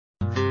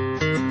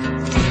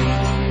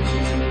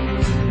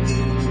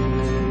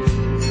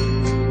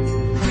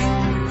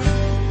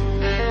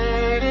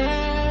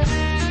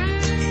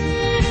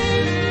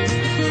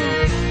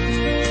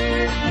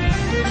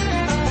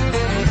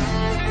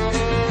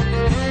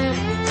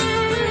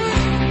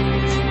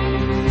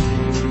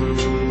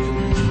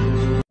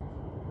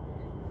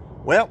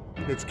Well,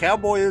 it's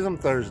Cowboyism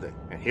Thursday,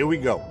 and here we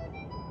go.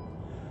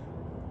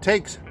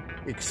 Takes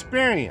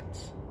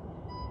experience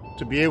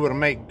to be able to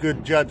make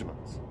good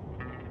judgments.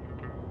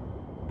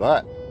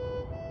 But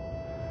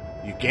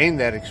you gain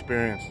that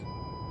experience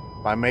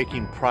by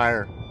making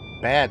prior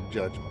bad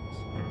judgments.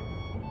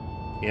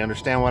 You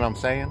understand what I'm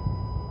saying?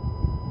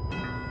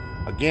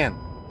 Again,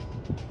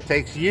 it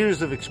takes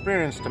years of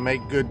experience to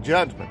make good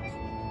judgments.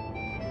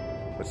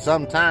 But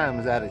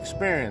sometimes that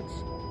experience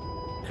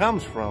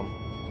comes from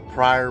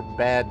prior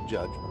bad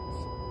judgments.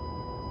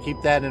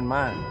 Keep that in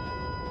mind.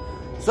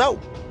 So,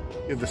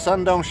 if the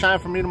sun don't shine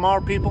for me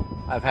tomorrow, people,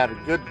 I've had a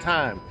good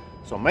time.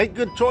 So make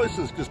good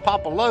choices because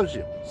Papa loves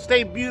you.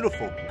 Stay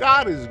beautiful.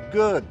 God is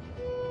good.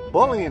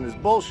 Bullying is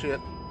bullshit.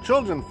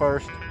 Children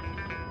first.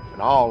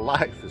 And all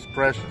life is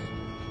precious.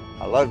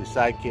 I love you,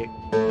 sidekick.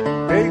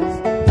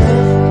 Peace.